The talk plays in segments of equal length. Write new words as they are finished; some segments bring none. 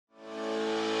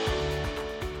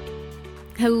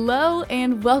Hello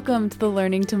and welcome to the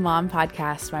Learning to Mom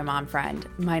podcast, my mom friend.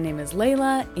 My name is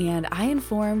Layla and I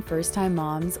inform first-time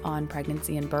moms on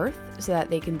pregnancy and birth so that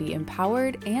they can be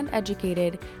empowered and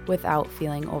educated without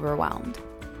feeling overwhelmed.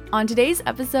 On today's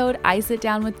episode, I sit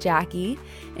down with Jackie,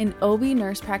 an OB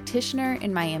nurse practitioner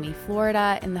in Miami,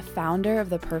 Florida, and the founder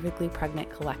of the Perfectly Pregnant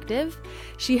Collective.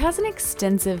 She has an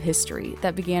extensive history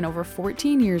that began over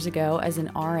 14 years ago as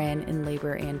an RN in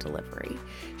labor and delivery.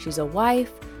 She's a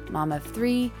wife, mom of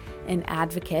three, an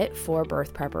advocate for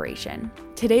birth preparation.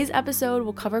 Today's episode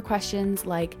will cover questions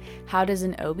like, how does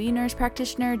an OB nurse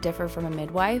practitioner differ from a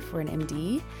midwife or an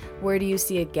MD? Where do you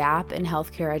see a gap in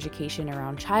healthcare education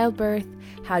around childbirth?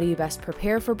 How do you best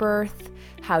prepare for birth?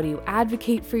 How do you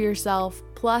advocate for yourself?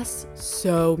 Plus,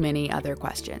 so many other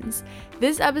questions.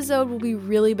 This episode will be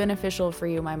really beneficial for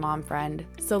you, my mom friend,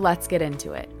 so let's get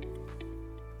into it.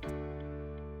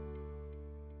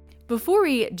 Before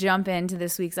we jump into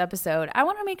this week's episode, I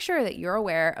want to make sure that you're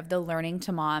aware of the Learning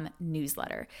to Mom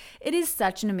newsletter. It is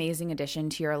such an amazing addition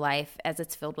to your life as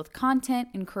it's filled with content,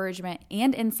 encouragement,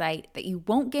 and insight that you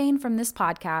won't gain from this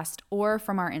podcast or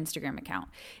from our Instagram account.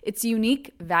 It's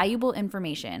unique, valuable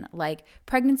information like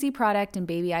pregnancy product and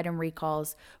baby item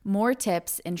recalls, more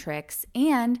tips and tricks,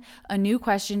 and a new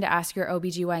question to ask your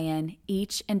OBGYN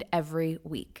each and every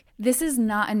week. This is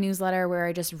not a newsletter where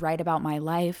I just write about my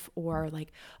life or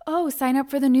like, oh, sign up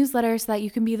for the newsletter so that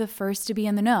you can be the first to be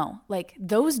in the know. Like,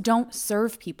 those don't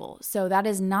serve people. So that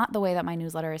is not the way that my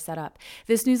newsletter is set up.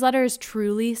 This newsletter is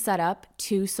truly set up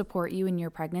to support you in your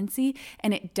pregnancy,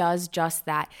 and it does just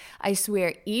that. I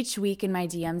swear, each week in my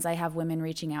DMs, I have women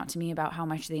reaching out to me about how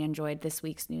much they enjoyed this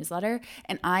week's newsletter,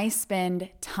 and I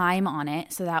spend time on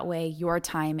it so that way your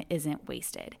time isn't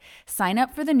wasted. Sign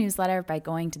up for the newsletter by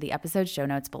going to the episode show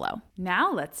notes below.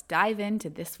 Now let's dive into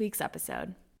this week's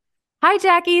episode. Hi,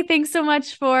 Jackie. Thanks so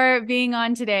much for being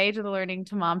on today to the Learning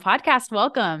to Mom podcast.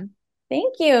 Welcome.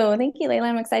 Thank you. Thank you, Layla.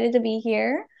 I'm excited to be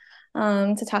here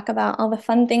to talk about all the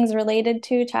fun things related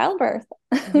to childbirth.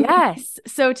 Yes.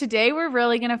 So today we're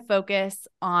really going to focus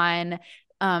on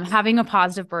having a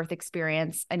positive birth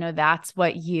experience. I know that's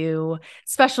what you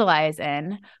specialize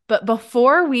in. But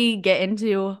before we get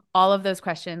into all of those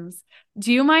questions,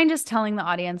 do you mind just telling the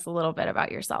audience a little bit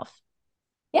about yourself?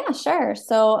 Yeah, sure.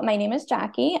 So my name is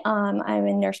Jackie. I'm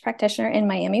a nurse practitioner in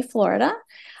Miami, Florida.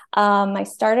 I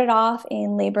started off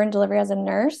in labor and delivery as a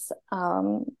nurse a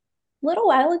little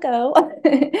while ago.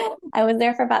 I was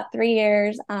there for about 3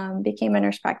 years, became a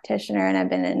nurse practitioner, and I've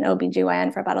been an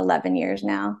OBGYN for about 11 years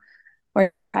now. We're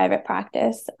in private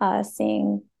practice,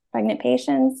 seeing pregnant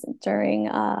patients during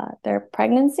their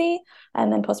pregnancy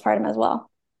and then postpartum as well.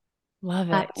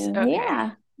 Love it. Okay.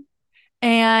 Yeah.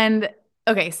 And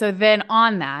okay, so then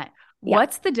on that, Yeah.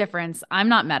 what's the difference? I'm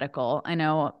not medical. I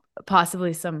know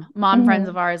possibly some mom friends Mhm.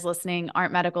 of ours listening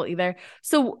aren't medical either.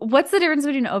 So what's the difference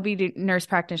between OB nurse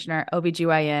practitioner,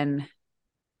 OBGYN?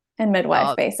 And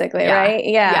midwife, basically, Yeah. right?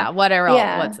 Yeah. Yeah. Whatever else.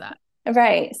 Yeah. What's that?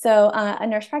 Right. So a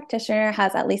nurse practitioner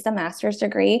has at least a master's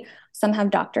degree. Some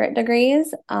have doctorate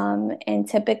degrees. And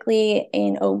typically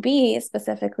in OB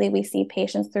specifically, we see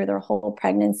patients through their whole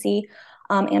pregnancy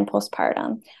and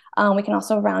postpartum. We can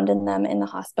also round in them in the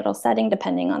hospital setting,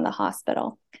 depending on the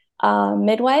hospital.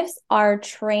 Midwives are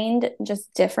trained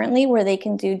just differently where they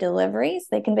can do deliveries.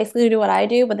 They can basically do what I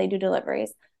do, but they do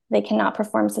deliveries. They cannot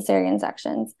perform cesarean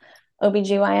sections.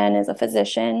 OBGYN is a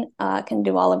physician, can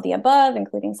do all of the above,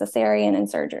 including cesarean and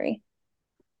surgery.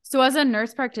 So as a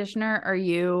nurse practitioner, are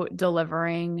you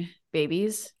delivering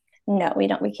babies? No,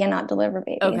 we cannot deliver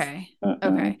babies. Okay.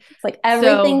 Okay. It's like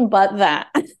everything So, but that.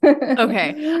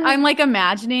 okay. I'm like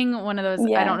imagining one of those, I don't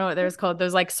Yeah. know what they're called,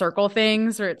 those like circle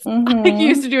things where it's like you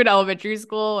used hmm to do in elementary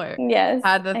school or Yes,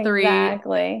 had the three,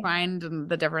 exactly. find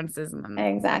the differences and then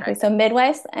Exactly. okay. So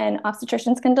midwives and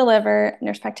obstetricians can deliver,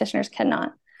 nurse practitioners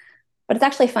cannot. But it's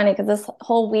actually funny because this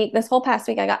whole past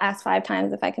week, I got asked 5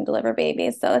 times if I can deliver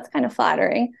babies. So it's kind of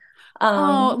flattering.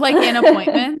 Oh, like in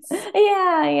appointments?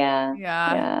 Yeah. Yeah.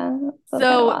 Yeah. So it's kind of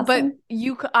So, but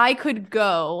awesome. I could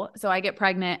go, so I get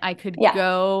pregnant, I could Yeah.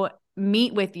 go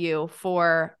meet with you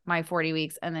for my 40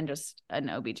 weeks and then just an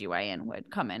OBGYN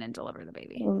would come in and deliver the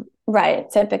baby. Right.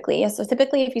 Typically. So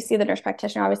typically, if you see the nurse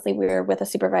practitioner, obviously we're with a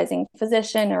supervising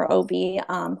physician or OB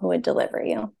who would deliver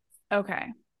you. Okay.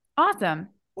 Awesome.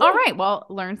 Yeah. All right. Well,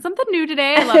 learn something new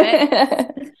today. I love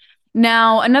it.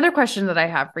 Now, another question that I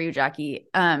have for you, Jackie,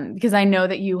 because I know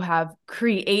that you have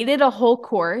created a whole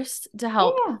course to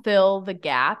help Yeah. fill the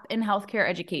gap in healthcare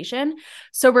education.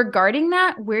 So regarding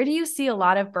that, where do you see a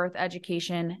lot of birth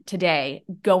education today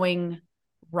going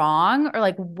wrong? Or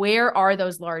like, where are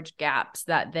those large gaps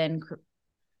that then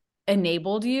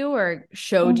enabled you or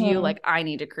showed you Hmm. like, I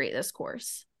need to create this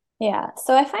course? Yeah.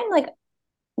 So I find like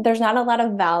there's not a lot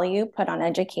of value put on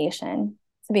education,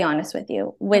 to be honest with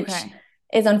you, which Okay.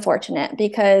 is unfortunate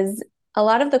because a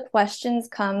lot of the questions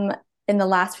come in the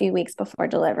last few weeks before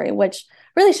delivery, which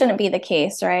really shouldn't be the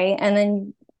case, right? And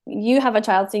then you have a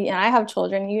child, so and I have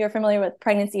children. You're familiar with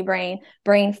pregnancy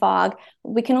brain fog.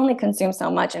 We can only consume so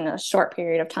much in a short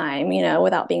period of time,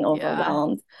 without being Yeah.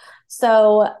 overwhelmed.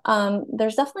 So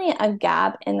there's definitely a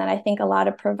gap in that I think a lot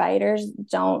of providers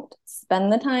don't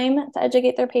spend the time to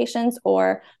educate their patients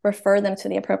or refer them to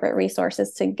the appropriate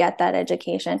resources to get that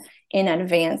education in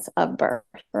advance of birth,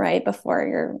 right? Before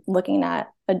you're looking at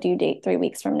a due date 3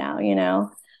 weeks from now.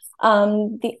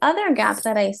 The other gap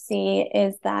that I see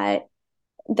is that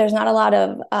there's not a lot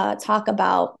of talk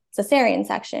about cesarean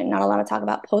section, not a lot of talk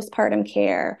about postpartum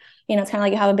care. It's kind of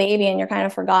like you have a baby and you're kind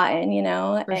of forgotten,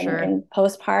 For sure. and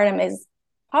postpartum is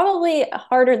probably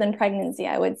harder than pregnancy,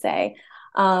 I would say.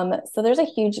 So there's a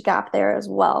huge gap there as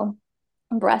well.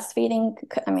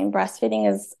 Breastfeeding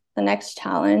is the next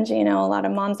challenge. A lot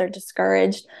of moms are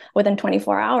discouraged within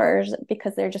 24 hours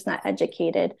because they're just not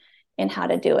educated in how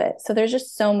to do it. So there's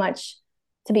just so much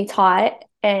to be taught.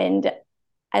 And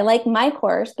I like my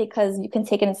course because you can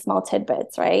take it in small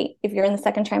tidbits, right? If you're in the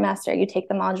second trimester, you take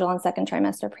the module on second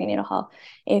trimester prenatal health.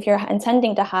 If you're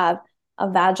intending to have a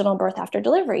vaginal birth after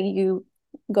delivery, you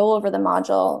go over the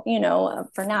module,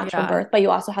 for natural Yeah. birth, but you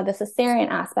also have the cesarean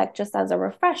aspect just as a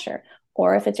refresher.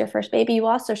 Or if it's your first baby, you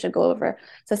also should go over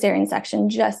cesarean section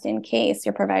just in case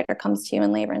your provider comes to you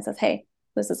in labor and says, hey,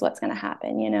 this is what's going to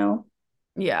happen.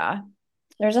 Yeah.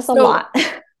 There's just a So lot.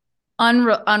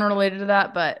 unrelated to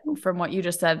that, but from what you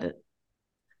just said,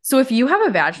 so if you have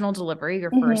a vaginal delivery,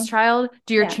 your first Hmm. child,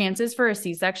 do your Yeah. chances for a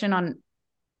C-section on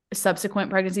subsequent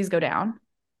pregnancies go down?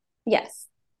 Yes.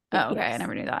 Oh, okay. I Yes.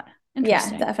 never knew that. Yeah,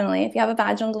 Interesting. definitely. If you have a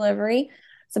vaginal delivery,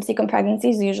 subsequent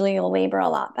pregnancies, usually you'll labor a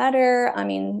lot better. I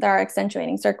mean, there are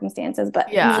accentuating circumstances, but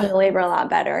usually Yeah. you'll labor a lot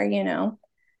better.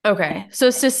 Okay. So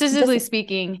Just statistically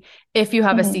speaking, if you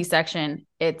have a mhm. C-section,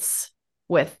 it's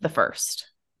with the first.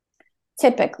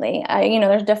 Typically,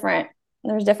 there's different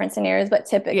scenarios, but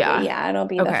typically, Yeah. yeah, it'll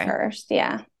be the Okay. first.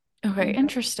 Yeah. Okay. Mhm.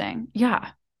 Interesting.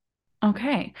 Yeah.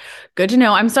 Okay. Good to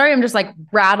know. I'm sorry, I'm just like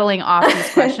rattling off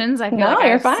these questions. I feel like No, I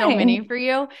you're have so fine. many for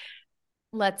you.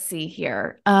 Let's see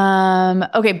here.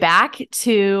 Okay, back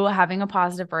to having a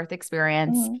positive birth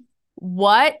experience. Mhm.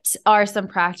 What are some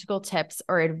practical tips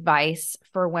or advice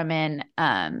for women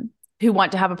who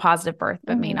want to have a positive birth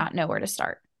but may Mhm. not know where to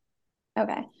start?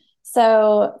 Okay.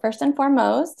 So, first and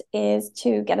foremost is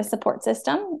to get a support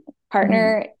system. Mhm.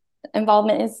 Partner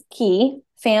involvement is key.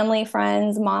 Family,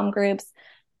 friends, mom groups.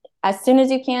 As soon as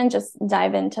you can, just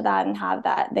dive into that and have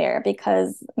that there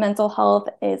because mental health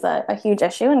is a huge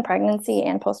issue in pregnancy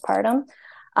and postpartum.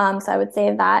 So, I would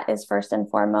say that is first and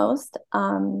foremost.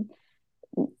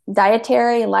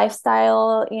 Dietary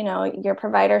lifestyle, your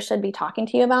provider should be talking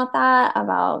to you about that,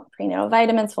 about prenatal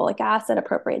vitamins, folic acid,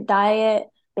 appropriate diet,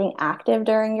 being active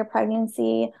during your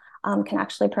pregnancy can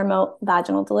actually promote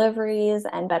vaginal deliveries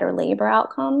and better labor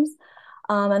outcomes.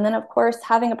 And then, of course,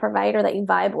 having a provider that you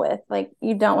vibe with. Like,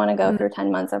 you don't want to go Mm, through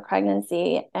 10 months of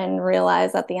pregnancy and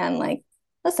realize at the end, like,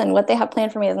 listen, what they have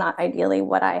planned for me is not ideally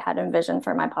what I had envisioned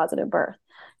for my positive birth.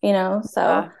 So,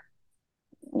 yeah.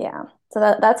 yeah. So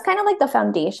that's kind of like the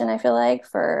foundation, I feel like,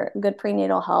 for good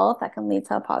prenatal health that can lead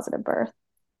to a positive birth.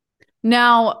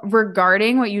 Now,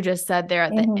 regarding what you just said there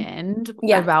at the Hmm. end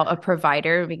Yeah. about a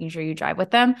provider, making sure you drive with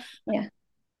them, Yeah.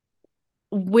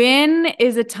 when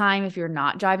is a time if you're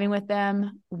not driving with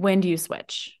them? When do you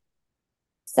switch?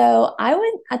 So I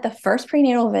would, at the first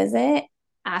prenatal visit,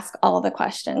 ask all the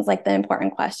questions, like the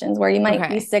important questions, where you might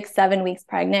be Okay. 6, 7 weeks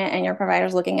pregnant and your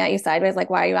provider's looking at you sideways,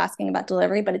 like, why are you asking about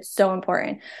delivery? But it's so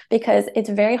important because it's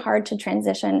very hard to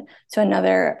transition to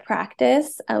another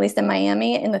practice, at least in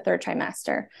Miami, in the third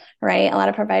trimester, right? A lot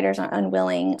of providers are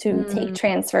unwilling to take Mm,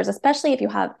 transfers, especially if you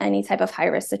have any type of high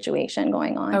risk situation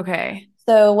going on. okay.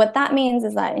 So, what that means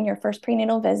is that in your first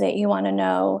prenatal visit, you want to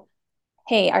know,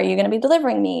 hey, are you going to be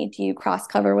delivering me? Do you cross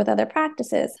cover with other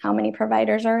practices? How many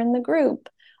providers are in the group?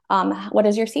 What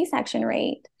is your C-section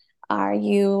rate? Are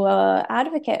you an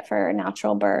advocate for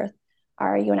natural birth?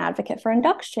 Are you an advocate for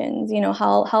inductions?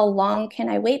 How long can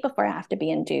I wait before I have to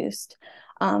be induced?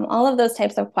 All of those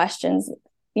types of questions,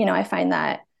 I find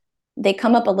that they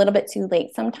come up a little bit too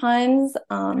late sometimes.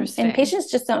 And Interesting.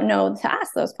 patients just don't know to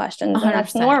ask those questions. And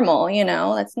that's 100%.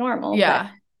 normal, that's normal. But Yeah.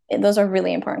 those are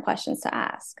really important questions to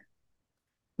ask.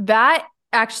 That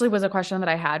actually was a question that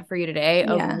I had for you today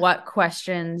of Yeah. what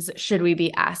questions should we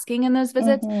be asking in those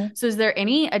visits? Hmm. So is there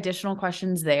any additional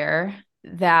questions there?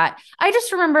 that I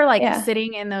just remember like Yeah.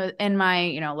 sitting in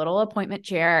my, little appointment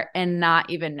chair and not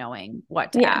even knowing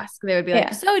what to Yeah. ask. They would be like,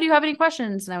 Yeah. "So, do you have any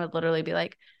questions?" And I would literally be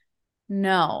like,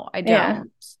 "No, I Yeah.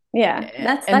 don't." Yeah.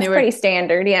 That's And they that's would, pretty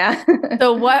standard. Yeah.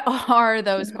 so what are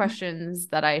those questions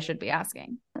that I should be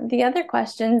asking? The other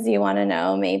questions you want to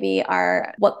know maybe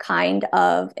are what kind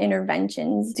of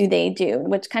interventions do they do,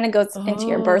 which kind of goes into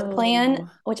your birth plan, Oh,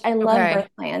 which I love birth okay.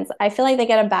 plans. I feel like they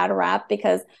get a bad rap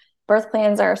because birth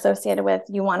plans are associated with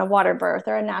you want a water birth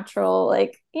or a natural,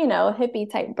 like,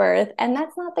 hippie type birth. And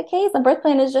that's not the case. A birth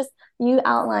plan is just you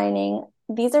outlining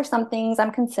these are some things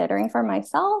I'm considering for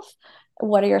myself.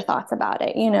 What are your thoughts about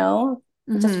it?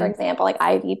 Just for Hmm. example, like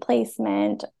IV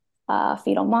placement,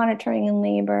 fetal monitoring in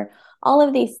labor, all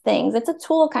of these things. It's a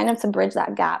tool kind of to bridge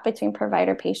that gap between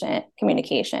provider patient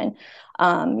communication.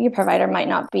 Your provider might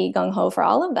not be gung ho for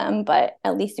all of them, but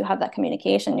at least you have that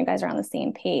communication. You guys are on the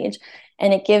same page.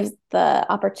 And it gives the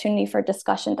opportunity for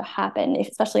discussion to happen,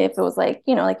 especially if it was like,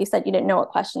 like you said, you didn't know what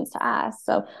questions to ask.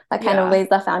 So that kind of Yeah. lays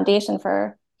the foundation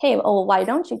for, hey, oh, why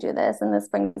don't you do this? And this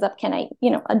brings up, can I,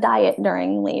 a diet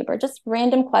during labor? Just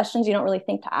random questions you don't really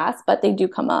think to ask, but they do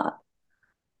come up.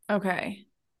 Okay.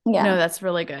 No, Yeah. that's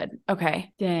really good.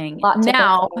 Okay. A Dang. lot to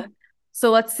Now, consider.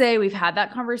 so let's say we've had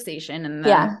that conversation and the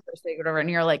Yeah. first day whatever, and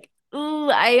you're like,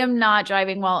 "Ooh, I am not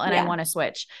driving well and I Yeah. want to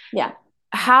switch." Yeah.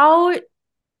 How,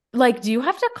 like, do you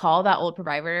have to call that old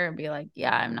provider and be like,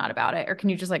 "Yeah, I'm not about it," or can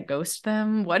you just like ghost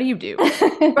them? What do you do?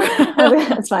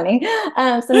 That's funny.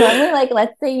 So normally, like,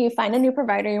 let's say you find a new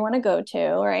provider you want to go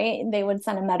to, right? They would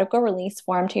send a medical release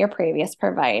form to your previous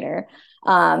provider,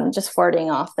 just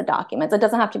forwarding off the documents. It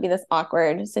doesn't have to be this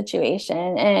awkward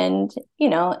situation. And,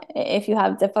 if you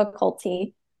have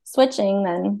difficulty switching,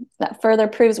 then that further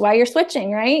proves why you're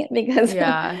switching, right? Because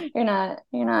Yeah. you're not,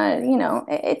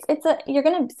 you're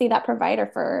going to see that provider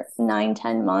for 9,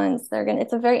 10 months.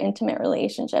 It's a very intimate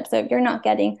relationship. So if you're not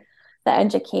getting the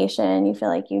education you feel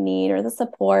like you need or the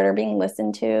support or being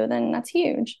listened to, then that's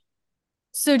huge.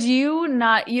 So you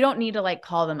don't need to like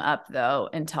call them up though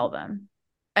and tell them.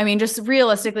 I mean, just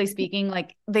realistically speaking,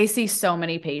 like they see so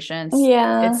many patients.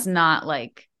 Yeah. It's not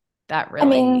like that I really.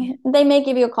 mean, they may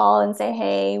give you a call and say,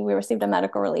 hey, we received a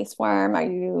medical release form. Are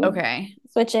you Okay.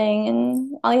 switching?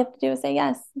 And all you have to do is say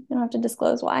yes. You don't have to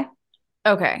disclose why.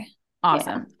 Okay. Yeah.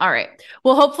 Awesome. All right.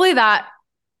 Well, hopefully that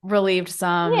relieved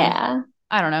some, Yeah.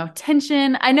 I don't know,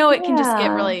 tension. I know it can just get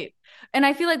Yeah. really, and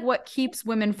I feel like what keeps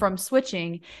women from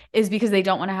switching is because they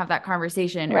don't want to have that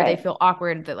conversation or they Right. feel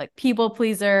awkward that like people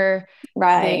pleaser,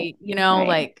 Right. they, Right.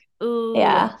 like, ooh.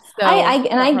 Yeah. I So and that I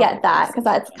probably get that relieves because some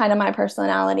that's tension. kind of my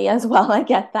personality as well. I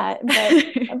get that.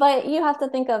 But you have to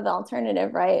think of the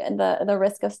alternative, right? The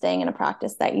risk of staying in a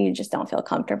practice that you just don't feel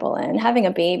comfortable in. Having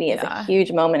a baby is a Yeah.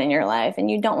 huge moment in your life and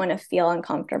you don't want to feel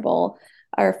uncomfortable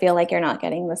or feel like you're not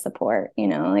getting the support, It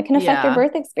can affect your Yeah.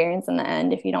 birth experience in the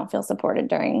end if you don't feel supported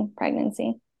during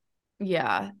pregnancy.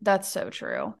 Yeah. That's so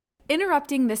true.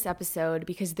 Interrupting this episode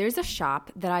because there's a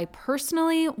shop that I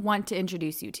personally want to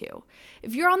introduce you to.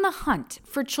 If you're on the hunt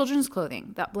for children's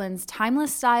clothing that blends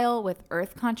timeless style with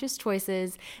earth conscious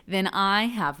choices, then I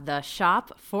have the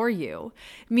shop for you.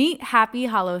 Meet Happy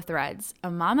Hollow Threads,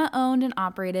 a mama owned and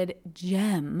operated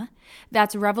gem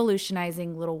that's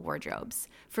revolutionizing little wardrobes.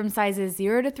 From sizes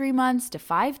 0 to 3 months to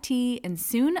 5T and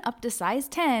soon up to size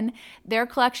 10, their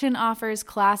collection offers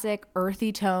classic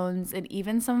earthy tones and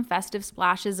even some festive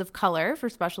splashes of color for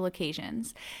special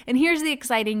occasions. And here's the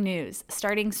exciting news.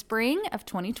 Starting spring of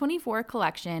 2024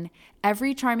 collection,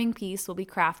 every charming piece will be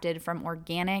crafted from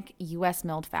organic US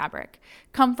milled fabric.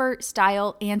 Comfort,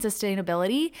 style, and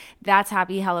sustainability, that's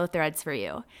Happy Hollow Threads for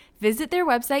you. Visit their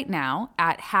website now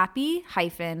at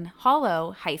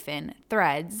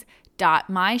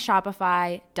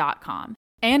happy-hollow-threads.myshopify.com.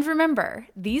 And remember,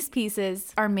 these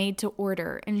pieces are made to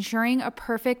order, ensuring a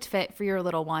perfect fit for your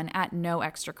little one at no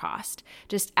extra cost.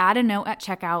 Just add a note at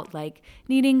checkout like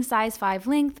needing size 5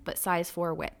 length but size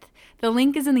 4 width. The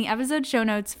link is in the episode show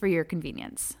notes for your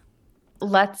convenience.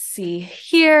 Let's see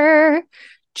here.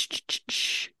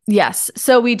 Yes.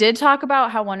 So we did talk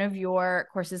about how one of your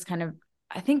courses kind of,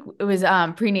 I think it was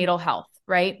prenatal health,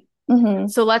 right? Mm-hmm.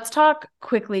 So let's talk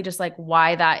quickly, just like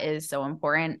why that is so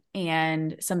important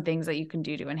and some things that you can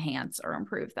do to enhance or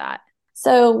improve that.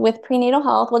 So with prenatal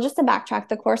health, well, just to backtrack,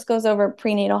 the course goes over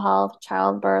prenatal health,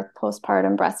 childbirth,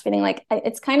 postpartum, breastfeeding. Like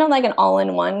it's kind of like an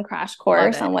all-in-one crash Love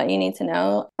course it. on what you need to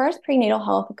know. First, prenatal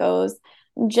health goes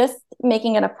just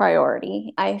making it a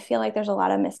priority. I feel like there's a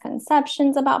lot of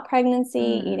misconceptions about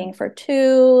pregnancy, eating Mm, for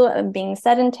two, being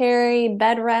sedentary,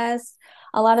 bed rest,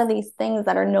 a lot of these things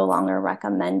that are no longer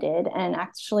recommended. And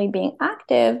actually being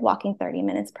active, walking 30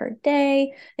 minutes per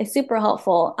day is super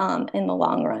helpful in the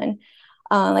long run.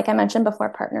 Like I mentioned before,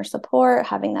 partner support,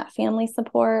 having that family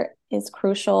support is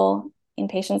crucial. In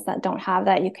patients that don't have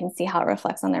that, you can see how it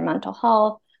reflects on their mental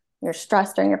health. You're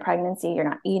stressed during your pregnancy, you're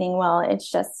not eating well.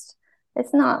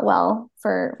 It's not well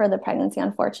for the pregnancy,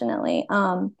 unfortunately.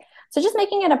 So just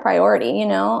making it a priority,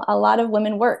 a lot of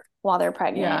women work while they're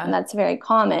pregnant, and Yeah. that's very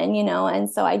common, and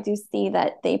so I do see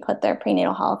that they put their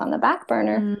prenatal health on the back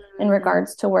burner in Mm,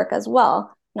 regards to work as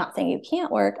well. Not saying you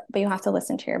can't work, but you have to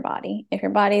listen to your body. If your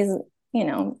body's, you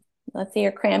know, let's say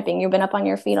you're cramping, you've been up on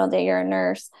your feet all day, you're a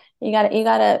nurse, you got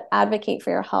to advocate for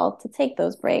your health, to take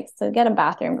those breaks, to get a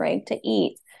bathroom break, to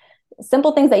eat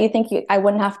simple things that you think I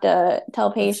wouldn't have to tell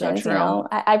that's so patients. true.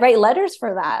 I write letters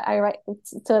for that. I write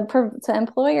to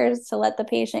employers to let the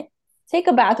patient take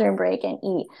a bathroom break and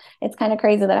eat. It's kind of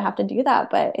crazy that I have to do that,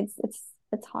 but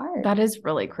it's hard. That is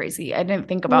really crazy. I didn't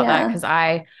think about that Yeah. because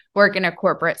I work in a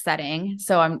corporate setting.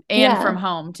 So and from Yeah.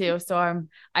 home too. So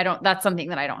that's something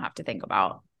that I don't have to think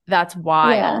about. That's Yeah.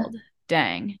 wild.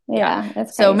 Dang. Yeah. Yeah.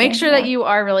 It's So make crazy. sure that Yeah. you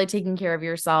are really taking care of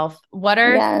yourself.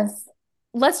 Yes.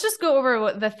 Let's just go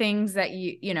over the things that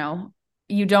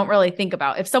you don't really think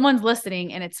about. If someone's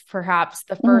listening and it's perhaps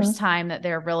the first Hmm. time that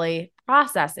they're really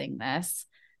processing this,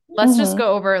 let's just Hmm.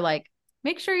 go over like,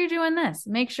 make sure you're doing this.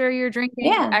 Make sure you're drinking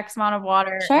Yeah. X amount of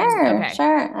water. And Sure, okay.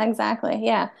 sure, exactly.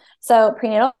 Yeah. So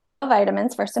prenatal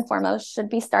vitamins, first and foremost, should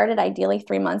be started ideally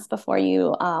 3 months before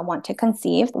you want to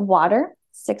conceive. Water,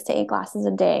 6 to 8 glasses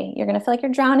a day. You're going to feel like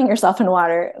you're drowning yourself in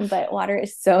water, but water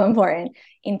is so important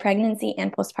in pregnancy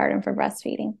and postpartum for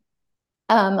breastfeeding.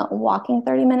 Walking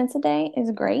 30 minutes a day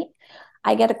is great.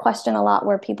 I get a question a lot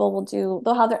where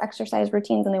they'll have their exercise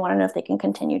routines and they want to know if they can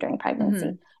continue during pregnancy.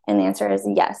 Hmm. And the answer is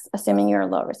yes, assuming you're a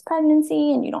low risk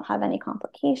pregnancy and you don't have any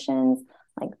complications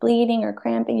like bleeding or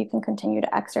cramping, you can continue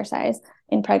to exercise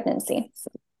in pregnancy.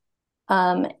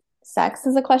 Um, Sex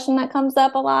is a question that comes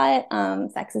up a lot.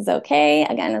 Sex is okay.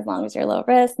 Again, as long as you're low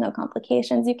risk, no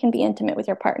complications, you can be intimate with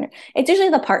your partner. It's usually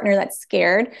the partner that's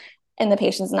scared and the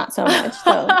patient's not so much.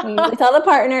 So we usually tell the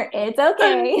partner it's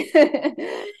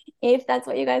okay. If that's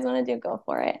what you guys want to do, go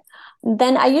for it.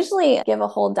 Then I usually give a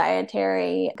whole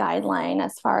dietary guideline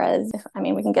as far as,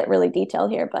 we can get really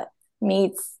detailed here, but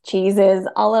meats, cheeses,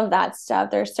 all of that stuff.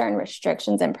 There's certain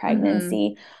restrictions in Hmm.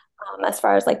 pregnancy, as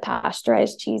far as like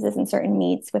pasteurized cheeses and certain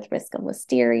meats with risk of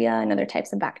listeria and other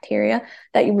types of bacteria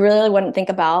that you really wouldn't think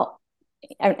about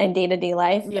in day-to-day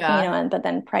life, Yeah. but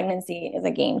then pregnancy is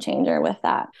a game changer with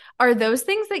that. Are those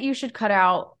things that you should cut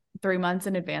out 3 months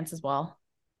in advance as well?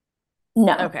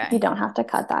 No, you Okay. don't have to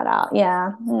cut that out.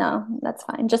 Yeah, no, that's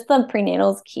fine. Just the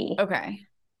prenatal is key. Okay.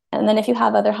 And then if you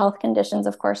have other health conditions,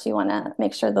 of course, you want to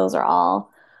make sure those are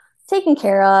all taken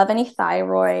care of. Any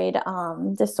thyroid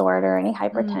disorder, any Mm,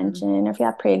 hypertension, or if you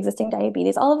have pre-existing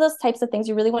diabetes, all of those types of things,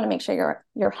 you really want to make sure you're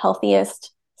your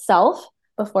healthiest self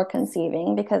before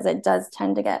conceiving, because it does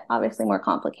tend to get obviously more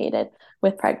complicated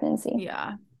with pregnancy.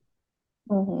 yeah.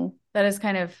 Hmm. That is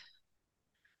kind of,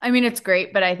 I mean, it's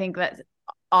great, but I think that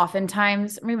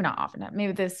oftentimes, maybe not often,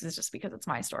 maybe this is just because it's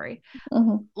my story.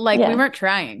 Hmm. Like we Yeah, weren't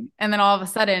trying. And then all of a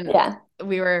sudden yeah,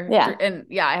 yeah. and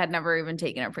yeah, I had never even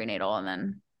taken a prenatal. And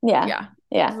then, Yeah. yeah.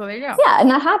 Yeah. So there you go. Yeah. And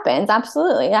that happens.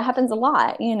 Absolutely. That happens a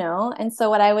lot. And so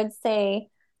what I would say,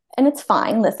 and it's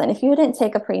fine. Listen, if you didn't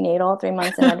take a prenatal 3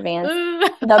 months in advance,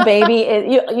 the baby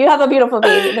is you have a beautiful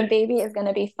baby. The baby is going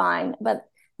to be fine. But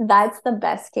that's the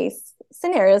best case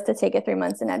scenarios to take it 3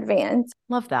 months in advance.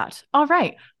 Love that. All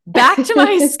right. Back to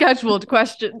my scheduled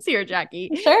questions here,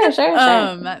 Jackie. Sure, sure, sure.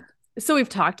 Um, so we've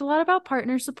talked a lot about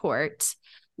partner support.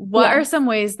 What are Yeah. some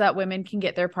ways that women can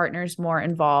get their partners more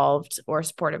involved or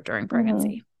supportive during Hmm.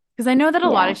 pregnancy? Because I know that a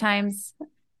lot Yeah. of times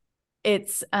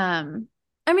it's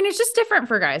I mean, it's just different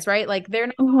for guys, right? Like they're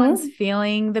not the ones Hmm.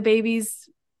 feeling the baby's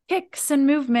kicks and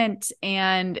movement,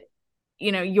 and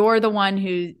you're the one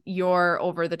you're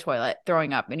over the toilet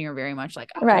throwing up and you're very much like,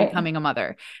 I'm Right. becoming a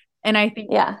mother. And I think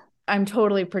Yeah. I'm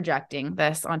totally projecting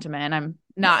this onto men. I'm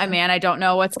not a man. I don't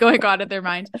know what's going on in their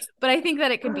mind, but I think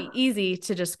that it can be easy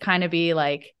to just kind of be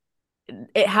like,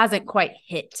 it hasn't quite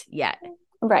hit yet.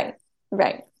 Right,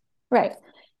 right, right.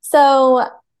 So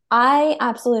I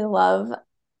absolutely love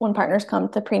when partners come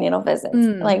to prenatal visits.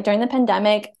 Mm, Like during the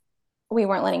pandemic, we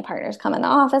weren't letting partners come in the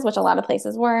office, which a lot of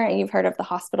places were. And you've heard of the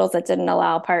hospitals that didn't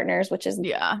allow partners, which is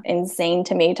yeah. insane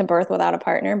to me, to birth without a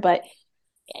partner. But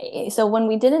so when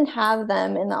we didn't have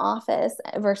them in the office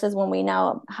versus when we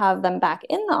now have them back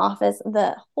in the office,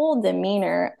 the whole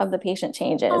demeanor of the patient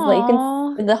changes. Like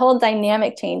Oh, the whole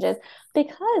dynamic changes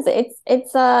because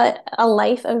it's a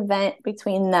life event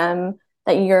between them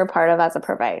that you're a part of as a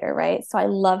provider, right? So I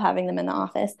love having them in the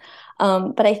office.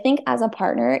 But I think as a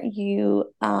partner,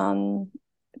 you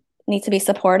need to be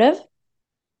supportive.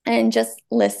 and just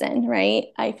listen, right?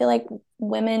 I feel like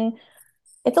women,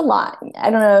 it's a lot. I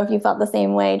don't know if you felt the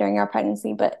same way during your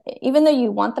pregnancy, but even though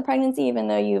you want the pregnancy, even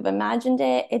though you've imagined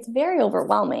it, it's very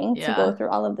overwhelming to go Yeah. through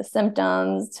all of the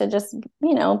symptoms, to just,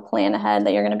 plan ahead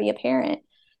that you're going to be a parent.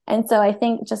 And so I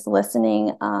think just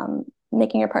listening,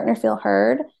 making your partner feel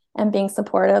heard and being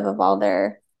supportive of all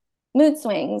their mood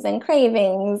swings and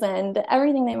cravings and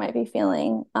everything they might be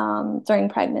feeling during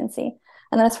pregnancy.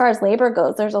 And then as far as labor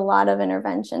goes, there's a lot of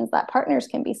interventions that partners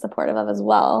can be supportive of as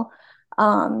well.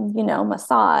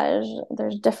 Massage,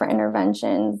 there's different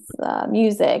interventions,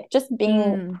 music, just being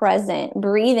Mm, present,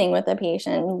 breathing with the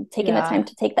patient, taking the time yeah.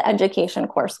 to take the education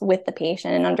course with the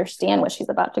patient and understand what she's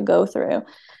about to go through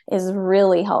is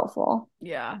really helpful.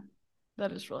 Yeah.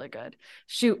 That is really good.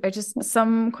 Shoot,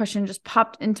 some question just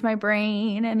popped into my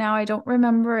brain and now I don't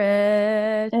remember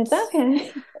it. It's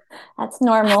okay. That's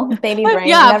normal. Baby brain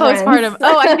Yeah, never ends. postpartum.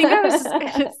 Oh, I think I was just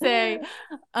gonna say,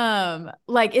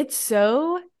 like it's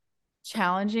so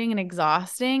challenging and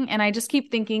exhausting. And I just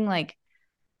keep thinking like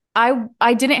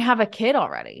I didn't have a kid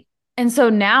already. And so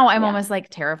now I'm Yeah. almost like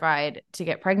terrified to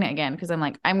get pregnant again because I'm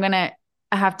like, I'm gonna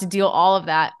have to deal all of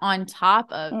that on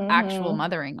top of actual Hmm.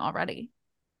 mothering already.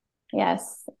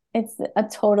 Yes. It's a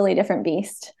totally different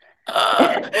beast.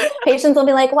 Patients will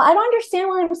be like, well, I don't understand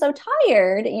why I'm so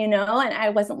tired, and I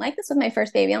wasn't like this with my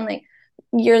first baby. I'm like,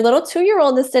 your little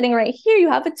 2-year-old is sitting right here. You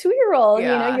have a 2-year-old,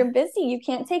 Yeah. you're busy. You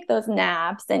can't take those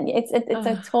naps. And it's a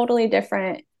Ugh, totally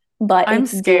different, but I'm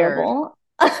it's scared. doable.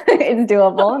 It's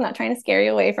doable. I'm not trying to scare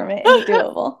you away from it. It's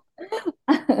doable.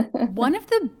 One of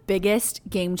the biggest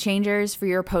game changers for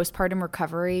your postpartum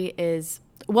recovery is,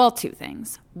 well, two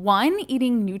things. One,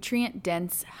 eating nutrient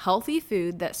dense, healthy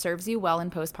food that serves you well in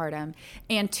postpartum.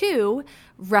 And two,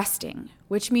 resting,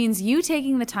 which means you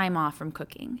taking the time off from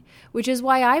cooking, which is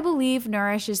why I believe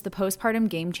Nourish is the postpartum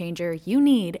game changer you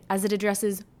need as it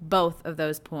addresses both of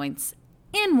those points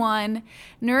in one.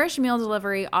 Nourish Meal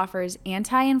Delivery offers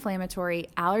anti inflammatory,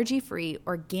 allergy free,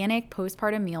 organic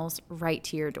postpartum meals right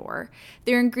to your door.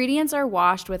 Their ingredients are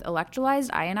washed with electrolyzed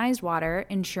ionized water,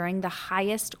 ensuring the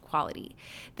highest quality.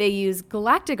 They use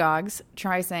galactagogues,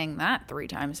 try saying that 3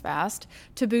 times fast,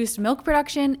 to boost milk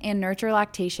production and nurture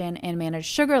lactation and manage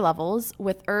sugar levels,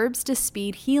 with herbs to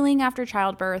speed healing after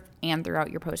childbirth and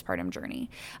throughout your postpartum journey.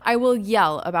 I will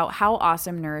yell about how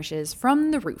awesome Nourish is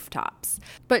from the rooftops.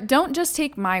 But don't just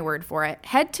take my word for it.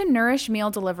 Head to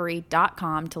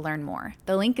nourishmealdelivery.com to learn more.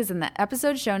 The link is in the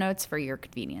episode show notes for your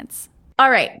convenience.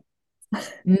 All right.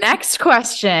 Next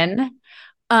question.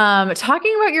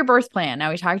 Talking about your birth plan. Now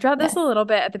we talked about this a Yes. little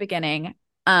bit at the beginning.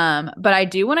 But I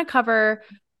do want to cover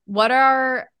what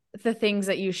are the things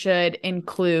that you should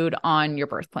include on your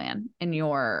birth plan, in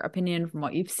your opinion, from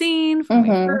what you've seen, from what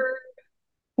you've Hmm. heard.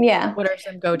 Yeah. What are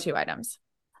some go-to items?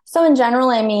 So in general,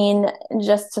 I mean,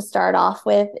 just to start off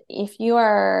with, if you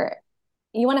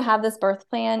want to have this birth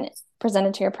plan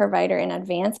presented to your provider in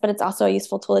advance, but it's also a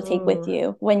useful tool to take with Ooh.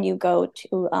 you when you go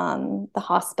to the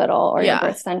hospital or your Yeah.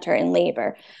 birth center in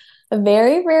labor.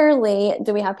 Very rarely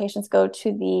do we have patients go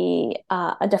to the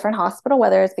a different hospital,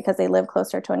 whether it's because they live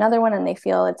closer to another one and they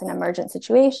feel it's an emergent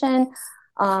situation,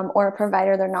 or a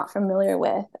provider they're not familiar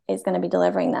with is going to be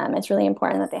delivering them. It's really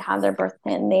important that they have their birth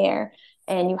plan there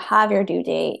and you have your due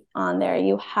date on there.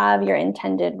 You have your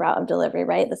intended route of delivery,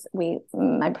 right?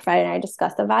 My provider and I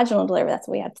discussed the vaginal delivery. That's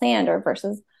what we had planned, or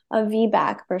versus a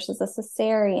VBAC versus a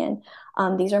cesarean.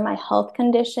 These are my health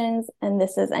conditions, and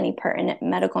this is any pertinent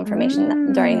medical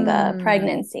information during the Mm.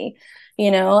 pregnancy.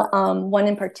 One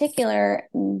in particular,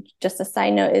 just a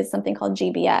side note, is something called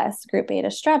GBS, group beta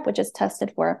strep, which is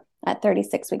tested for at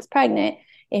 36 weeks pregnant.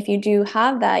 If you do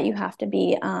have that, you have to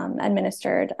be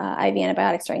administered IV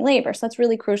antibiotics during labor. So it's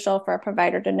really crucial for a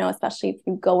provider to know, especially if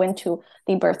you go into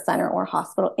the birth center or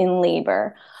hospital in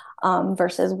labor,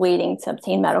 versus waiting to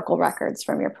obtain medical records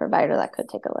from your provider. That could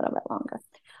take a little bit longer.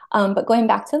 But going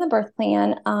back to the birth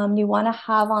plan, you want to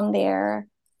have on there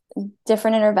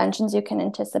different interventions you can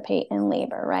anticipate in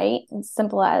labor, right? As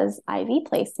simple as IV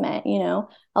placement.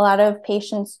 A lot of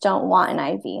patients don't want an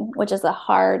IV, which is a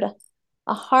hard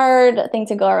thing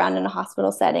to go around in a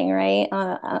hospital setting, right?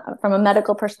 From a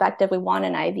medical perspective, we want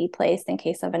an IV placed in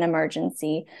case of an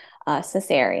emergency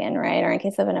cesarean, right? Or in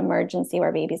case of an emergency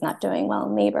where baby's not doing well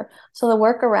in labor. So the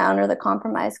workaround or the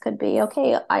compromise could be,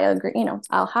 okay, I agree,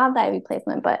 I'll have the IV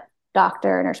placement, but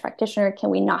doctor, nurse practitioner, can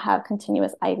we not have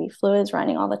continuous IV fluids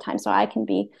running all the time so I can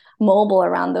be mobile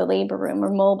around the labor room or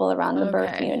mobile around the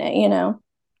birth Okay. unit,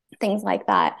 things like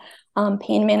that.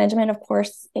 Pain management, of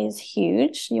course, is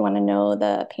huge. You want to know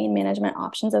the pain management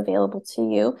options available to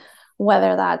you,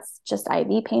 whether that's just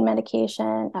IV pain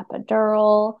medication,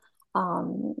 epidural,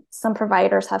 Some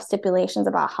providers have stipulations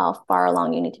about how far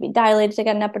along you need to be dilated to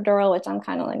get an epidural, which I'm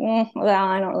kind of like, well,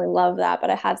 I don't really love that, but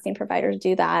I have seen providers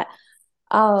do that.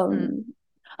 Mm. Um,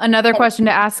 Another and question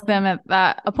to ask them at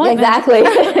that appointment. exactly,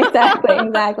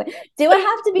 exactly. Do I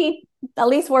have to be at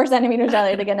least 4 centimeters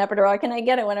dilated to get an epidural? Or can I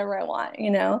get it whenever I want?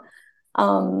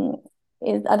 Um,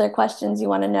 is other questions you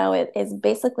want to know is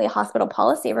basically a hospital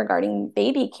policy regarding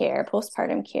baby care,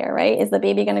 postpartum care, right? Is the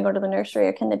baby going to go to the nursery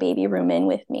or can the baby room in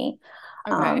with me?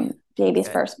 Okay. Baby's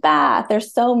first bath.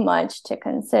 There's so much to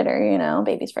consider,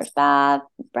 baby's first bath,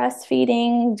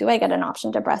 breastfeeding. Do I get an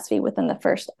option to breastfeed within the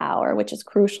first hour, which is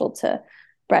crucial to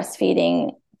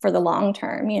breastfeeding for the long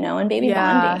term, and baby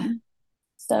Yeah. bonding.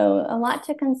 So a lot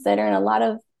to consider and a lot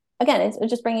of, again, it's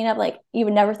just bringing up like you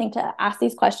would never think to ask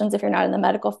these questions if you're not in the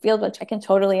medical field, which I can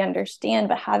totally understand,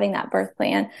 but having that birth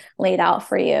plan laid out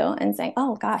for you and saying,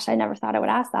 oh gosh, I never thought I would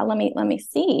ask that. Let me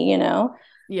see. Do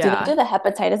they Yeah. do the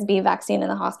hepatitis B vaccine in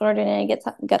the hospital or did I get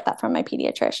that from my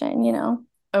pediatrician?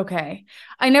 Okay.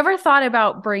 I never thought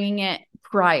about bringing it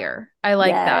prior. I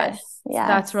like that. Yes,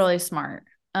 That's yes, really smart.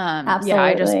 Yeah,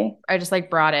 absolutely. I just like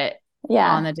brought it on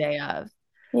Yeah, the day of.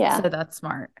 So yeah. that's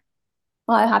smart.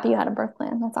 Well, I'm happy you had a birth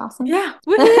plan. That's awesome. Yeah.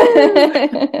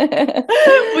 Woohoo.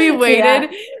 We Yeah.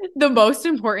 waited. The most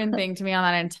important thing to me on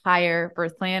that entire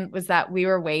birth plan was that we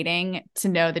were waiting to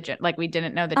know like we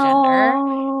didn't know the gender.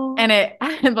 Oh. And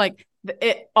and like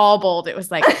it all bold. It was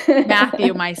like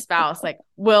Matthew, my spouse, like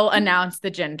will announce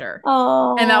the gender.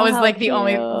 And that Oh, was how like cute.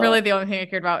 really the only thing I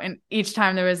cared about. And each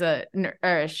time there was a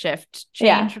shift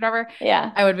Yeah. change, whatever,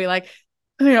 Yeah. I would be like,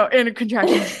 in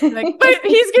contractions, like, but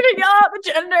he's gonna yell out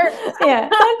the gender. Yeah.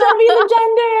 Don't tell me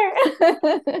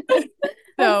the gender. That's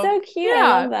So so cute. I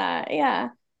love yeah. that. Yeah.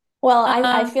 Well,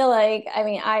 I Um, feel like, I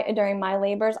mean, during my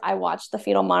labors, I watched the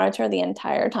fetal monitor the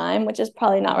entire time, which is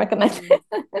probably not recommended.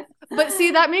 mm. But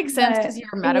see, that makes sense But because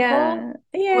you're medical.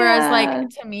 yeah, Whereas, like,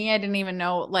 yeah, to me, I didn't even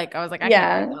know, like, I was like, I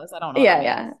can't read yeah, those. I don't know what that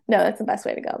yeah, means. yeah. No, that's the best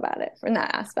way to go about it from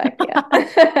that aspect.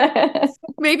 Yeah.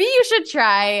 Maybe you should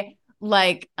try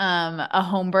like a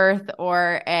home birth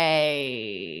or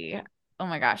oh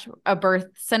my gosh, a birth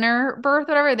center birth,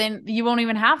 whatever. Then you won't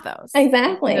even have those. You can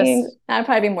Exactly. just I'd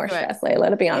probably be more do it. stressed, Layla,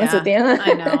 to be honest with Yeah, you.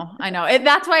 I know. I know.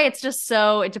 That's why it's just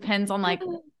so, it depends on like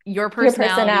your Your personality.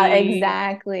 personality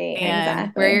Exactly.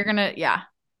 and where you're Exactly. gonna, yeah,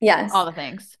 all Yes. the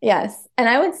things. Yes. And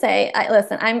I would say,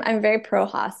 listen, I'm very pro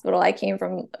hospital. I came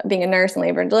from being a nurse in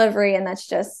labor and delivery, and that's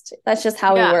just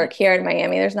how we Yeah. work here in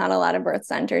Miami. There's not a lot of birth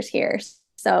centers here.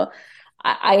 So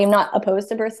I am not opposed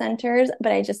to birth centers,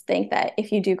 but I just think that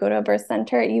if you do go to a birth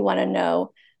center, you want to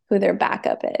know who their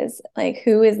backup is. Like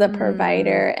who is the Mm,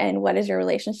 provider and what is your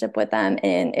relationship with them?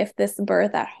 And if this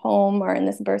birth at home or in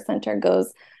this birth center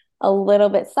goes a little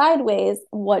bit sideways,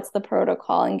 what's the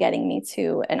protocol in getting me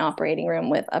to an operating room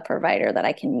with a provider that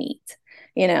I can meet?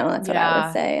 That's what I would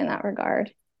yeah. say in that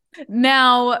regard.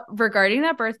 Now, regarding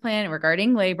that birth plan,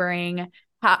 regarding laboring,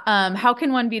 how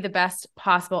can one be the best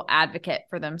possible advocate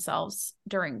for themselves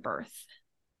during birth?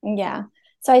 Yeah.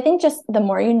 So I think just the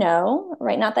more you know,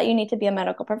 right? Not that you need to be a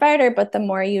medical provider, but the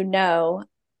more you know,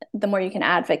 the more you can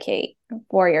advocate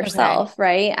for Okay. yourself,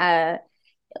 right?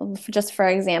 Just for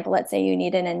example, let's say you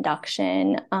need an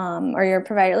induction, or your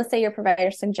provider, let's say your provider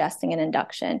is suggesting an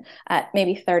induction at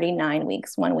maybe 39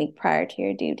 weeks, 1 week prior to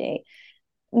your due date.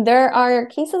 There are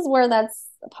cases where that's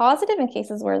positive and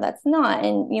cases where that's not.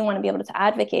 And you want to be able to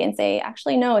advocate and say,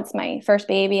 actually, no, it's my first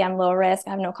baby. I'm low risk.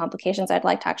 I have no complications. I'd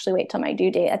like to actually wait till my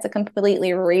due date. That's a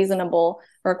completely reasonable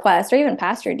request, or even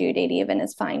past your due date, even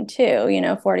is fine too.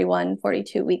 41,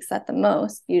 42 weeks at the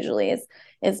most usually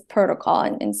is protocol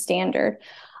and standard.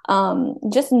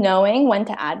 Just knowing when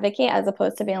to advocate as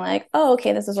opposed to being like, oh,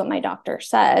 okay, this is what my doctor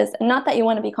says. And not that you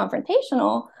want to be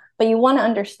confrontational, but you want to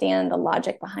understand the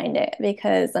logic behind it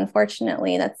because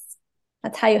unfortunately that's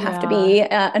how you have to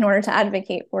Yeah. be in order to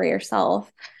advocate for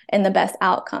yourself and the best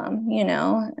outcome.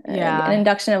 An Yeah.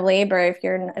 induction of labor, if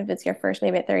it's your first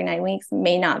baby at 39 weeks,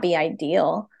 may not be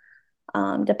ideal,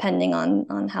 depending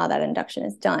on how that induction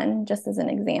is done. Just as an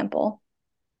example,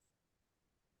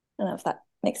 I don't know if that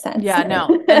makes sense. Yeah,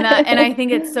 no. And I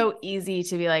think it's so easy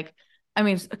to be like, I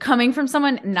mean, coming from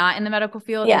someone not in the medical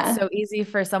field, it's Yeah, so easy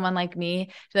for someone like me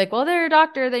to be like, well, they're a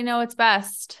doctor, they know it's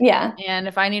best. yeah, And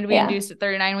if I need to be yeah, induced at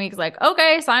 39 weeks, like,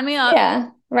 okay, sign me up. yeah.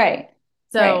 Right,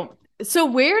 right. So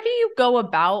where do you go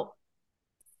about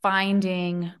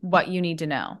finding what you need to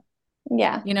know?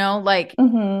 Yeah. Like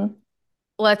Mm-hmm.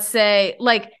 let's say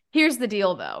like here's the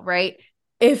deal though, right?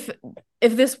 If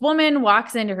this woman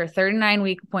walks into her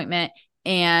 39-week appointment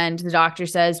and the doctor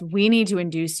says we need to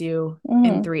induce you in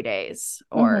Mm-hmm. 3 days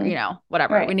or Mm-hmm.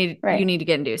 whatever, Right, you right, need to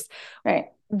get induced. right.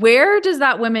 Where does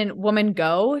that woman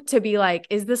go to be like,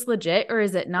 is this legit or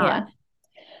is it not? Yeah.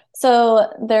 So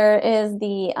there is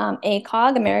the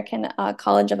ACOG, American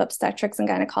College of Obstetrics and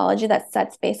Gynecology, that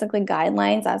sets basically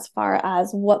guidelines as far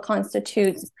as what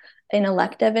constitutes an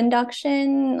elective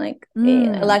induction, like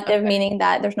elective Okay. meaning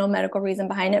that there's no medical reason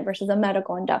behind it versus a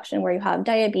medical induction where you have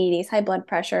diabetes, high blood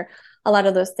pressure. A lot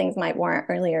of those things might warrant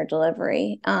earlier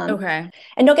delivery. Okay.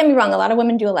 And don't get me wrong, a lot of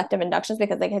women do elective inductions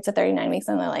because they get to 39 weeks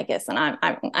and they're like, yes, and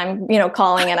I'm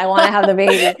calling and I want to have the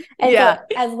baby. And so Yeah.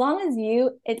 as long as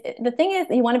the thing is,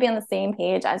 you want to be on the same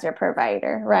page as your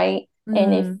provider, right?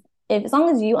 And Mm, if as long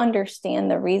as you understand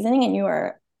the reasoning and you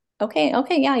are okay,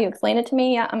 yeah, you explain it to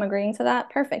me, yeah, I'm agreeing to that,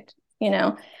 perfect,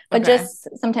 But okay. just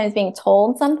sometimes being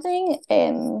told something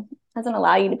doesn't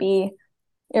allow you to be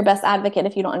your best advocate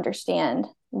if you don't understand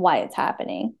why it's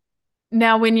happening.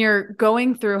 Now, when you're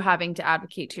going through having to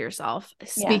advocate to yourself, Yeah,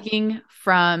 speaking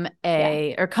from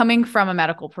yeah. or coming from a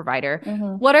medical provider,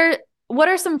 Mm-hmm. what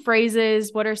are some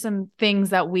phrases, what are some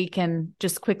things that we can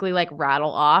just quickly like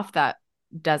rattle off that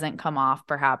doesn't come off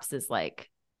perhaps as like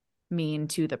mean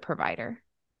to the provider?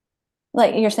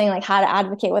 Like you're saying, like how to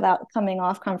advocate without coming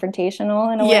off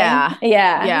confrontational in a way. Yeah.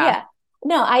 Yeah, Yeah. yeah.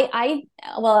 No,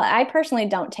 well, I personally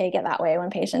don't take it that way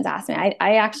when patients ask me.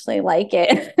 I actually like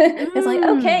it. It's like,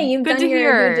 okay, you've Good done to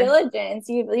your due hear. diligence.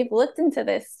 You've looked into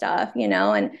this stuff,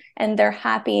 and they're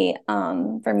happy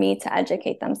for me to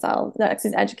educate them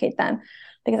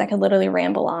because I could literally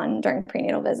ramble on during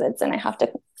prenatal visits and I have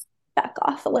to back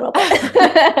off a little bit.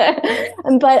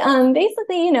 But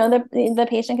basically, the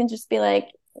patient can just be like,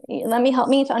 help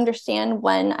me to understand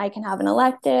when I can have an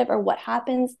elective or what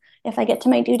happens if I get to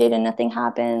my due date and nothing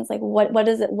happens. Like what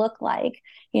does it look like?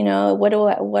 What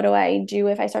do I do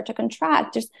if I start to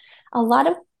contract? Just a lot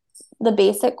of the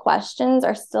basic questions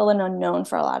are still an unknown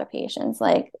for a lot of patients.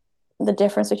 Like the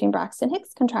difference between Braxton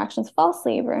Hicks contractions, false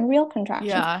labor, and real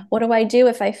contractions. Yeah. What do I do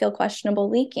if I feel questionable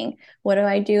leaking? What do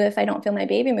I do if I don't feel my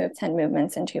baby move 10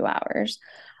 movements in 2 hours?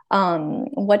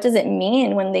 What does it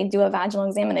mean when they do a vaginal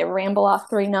exam and they ramble off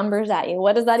 3 numbers at you?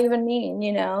 What does that even mean?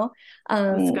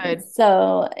 That's good.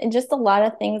 So just a lot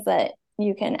of things that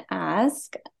you can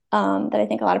ask that I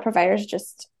think a lot of providers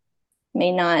just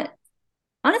may not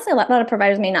honestly, a lot of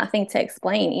providers may not think to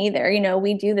explain either.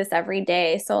 We do this every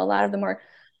day. So a lot of the more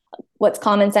what's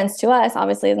common sense to us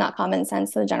obviously is not common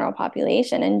sense to the general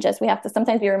population. And just we have to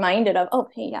sometimes be reminded of, oh,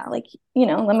 hey, yeah, like,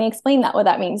 let me explain what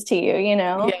that means to you.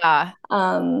 Yeah.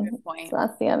 Good So point.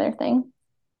 that's the other thing.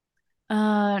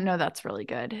 No, that's really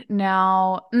good.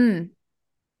 Now, kind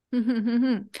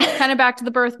of back to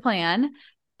the birth plan.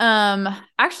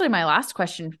 Actually, my last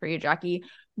question for you, Jackie,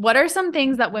 what are some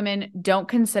things that women don't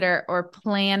consider or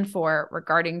plan for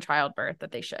regarding childbirth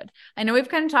that they should? I know we've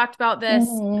kind of talked about this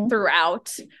Mm-hmm.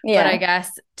 throughout, but I Yeah.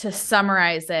 guess to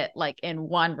summarize it like in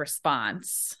one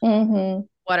response, Mm-hmm.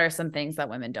 what are some things that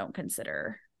women don't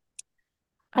consider?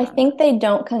 I Um, think they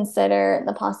don't consider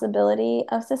the possibility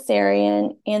of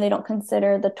cesarean and they don't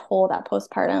consider the toll that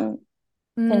postpartum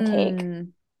can take.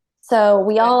 mm, So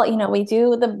we good. all, we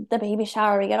do the baby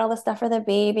shower, we get all the stuff for the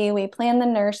baby, we plan the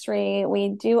nursery, we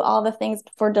do all the things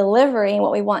for delivery and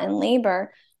what we want in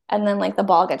labor, and then like the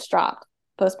ball gets dropped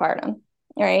postpartum,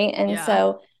 right? And Yeah.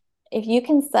 so if you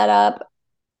can set up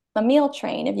a meal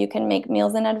train, if you can make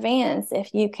meals in advance,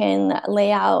 if you can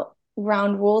lay out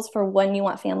ground rules for when you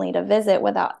want family to visit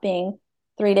without being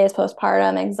 3 days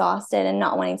postpartum, exhausted, and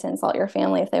not wanting to insult your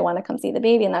family if they want to come see the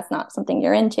baby and that's not something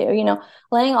you're into,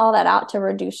 laying all that out to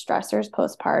reduce stressors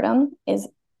postpartum is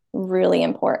really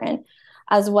important,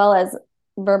 as well as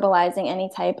verbalizing any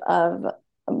type of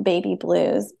baby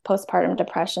blues, postpartum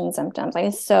depression symptoms. Like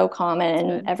it's so common, That's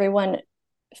and good. everyone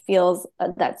feels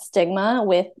that stigma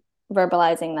with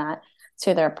verbalizing that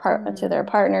to their Mm,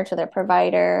 partner, to their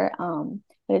provider.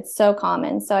 It's so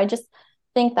common. So I just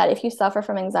think that if you suffer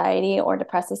from anxiety or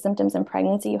depressive symptoms in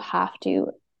pregnancy, you have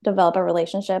to develop a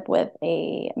relationship with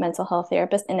a mental health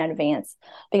therapist in advance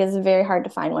because it's very hard to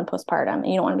find one postpartum, and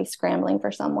you don't want to be scrambling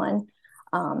for someone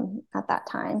at that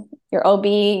time. Your OB,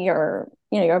 your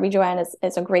OB/GYN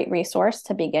is a great resource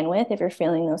to begin with if you're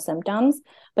feeling those symptoms,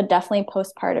 but definitely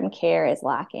postpartum care is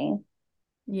lacking.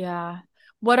 yeah.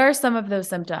 What are some of those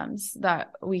symptoms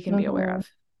that we can be aware Mm-hmm. of?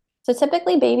 So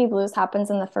typically baby blues happens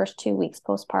in the first 2 weeks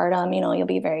postpartum. You'll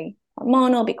be very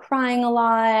hormonal, be crying a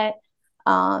lot.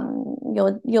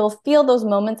 You'll feel those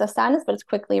moments of sadness, but it's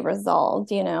quickly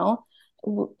resolved.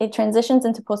 It transitions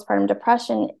into postpartum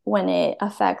depression when it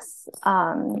affects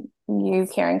you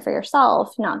caring for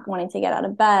yourself, not wanting to get out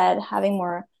of bed, having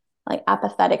more like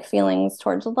apathetic feelings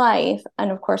towards life. And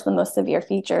of course, the most severe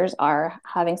features are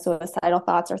having suicidal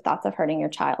thoughts or thoughts of hurting your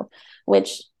child,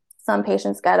 which Some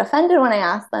patients get offended when I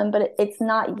ask them, but it's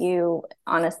not you,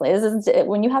 honestly. This is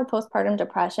when you have postpartum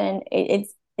depression,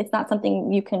 it's not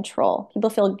something you control. People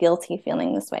feel guilty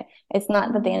feeling this way. It's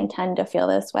not that they intend to feel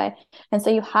this way. And so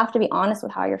you have to be honest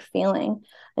with how you're feeling,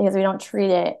 because if we don't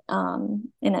treat it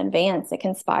in advance, it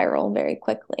can spiral very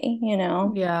quickly, you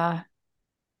know? Yeah.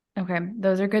 Okay.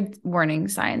 Those are good warning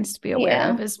signs to be aware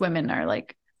Yeah. of as women are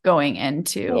like going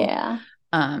into Yeah.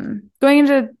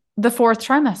 the fourth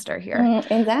trimester here.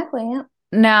 Exactly. Yeah.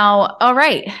 Now, all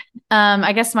right.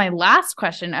 I guess my last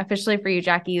question officially for you,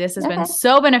 Jackie, this has been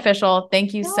so beneficial.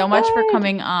 Thank you so much for Good.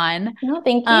 coming on. No,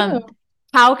 thank you.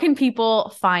 How can people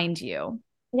find you?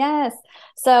 Yes.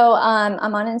 So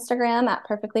I'm on Instagram at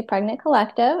Perfectly Pregnant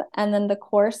Collective, and then the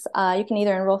course you can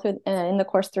either enroll through in the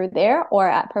course through there or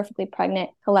at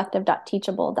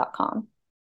perfectlypregnantcollective.teachable.com.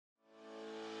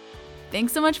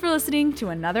 Thanks so much for listening to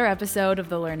another episode of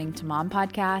the Learning to Mom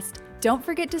podcast. Don't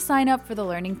forget to sign up for the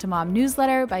Learning to Mom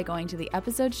newsletter by going to the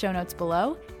episode show notes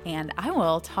below, and I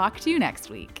will talk to you next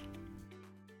week.